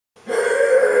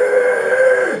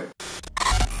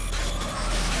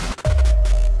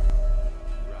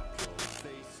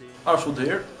Artwood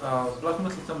here. Black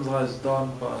metal themes is done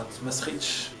but ما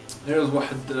سخيتش. Here's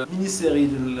واحد mini série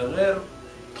ديال غير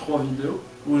 3 فيديو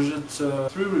وجدت 3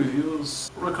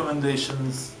 reviews,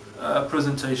 recommendations,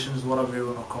 presentations, whatever you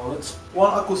wanna call it.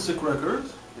 One acoustic record,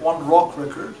 one rock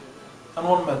record, and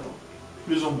one metal.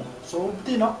 Plus ou moins. So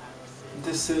بدينا.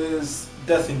 This is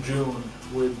Death in June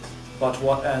with But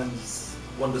What Ends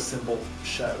When the Symbol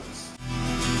Shouts.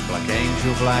 Black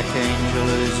angel,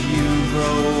 as you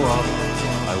grow up,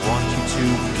 I want you to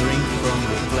drink from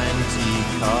the plenty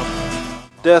cup.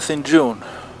 Death in June,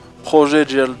 projet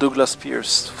ديال Douglas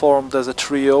Pierce, formed as a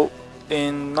trio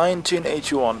in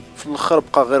 1981. في الآخر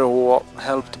بقى غير هو,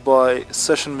 helped by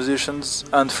session musicians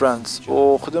and friends,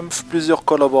 وخدم في plusieurs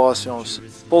collaborations.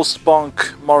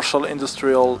 Post-punk, martial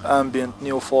industrial, ambient,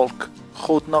 neo-folk.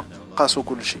 خوتنا قاسو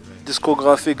كل شيء.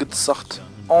 Discographie قد سخت.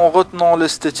 En retenant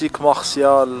l'esthétique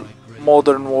martiale,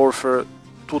 modern warfare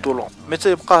tout au long.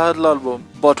 متى يبقى هذا الالبوم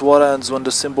But What Ends When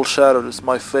the Symbol Shatters is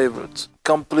my favorite.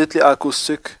 Completely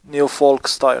acoustic, neo-folk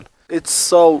style. It's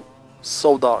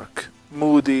so dark,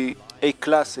 moody, a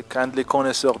classic and les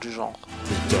connaisseurs du genre.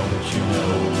 Don't you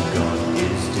know God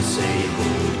is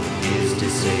disabled,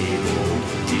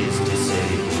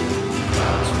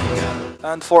 Clouds make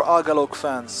up. And for Agalog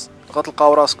fans,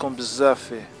 غتلقاو راسكم بزاف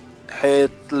فيه.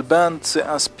 حيت الباند سي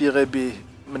انسبيري بيه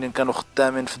منين كانوا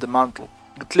خدامين في دمانتل.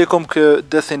 قلت لكم كو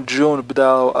Death in June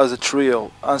بداو as a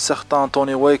trio. ان سيغتان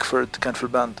توني ويكفورد كان في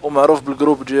الباند ومعروف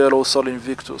بالجروب ديالو سول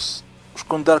انفيكتوس.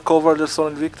 وشكون دار كوفر ديال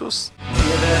سول انفيكتوس؟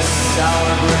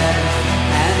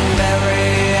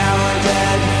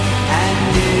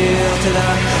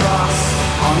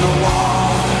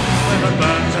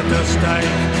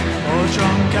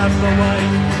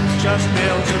 Just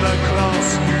nailed to the cross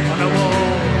on a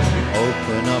wall.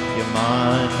 Open up your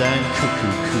mind and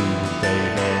cuckoo,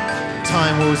 baby.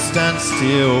 Time will stand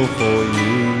still for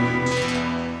you.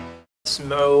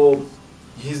 اسمعوا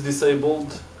He's Disabled,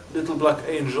 Little Black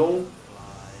Angel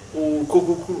و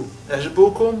كوكوكو.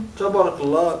 عجبوكم؟ تبارك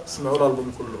الله سمعوا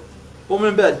الالبوم كله.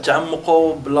 ومن بعد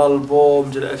تعمقوا بالالبوم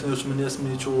ديال 2008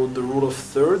 سميتو The Rule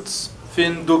of Thirds.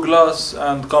 فين دوغلاس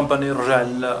اند كومباني رجع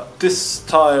ل this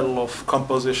style of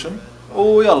composition.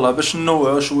 ويلا باش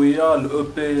ننوعوا شويه الاو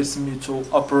بي سميتو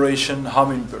Operation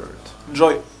Hummingbird.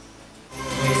 Enjoy.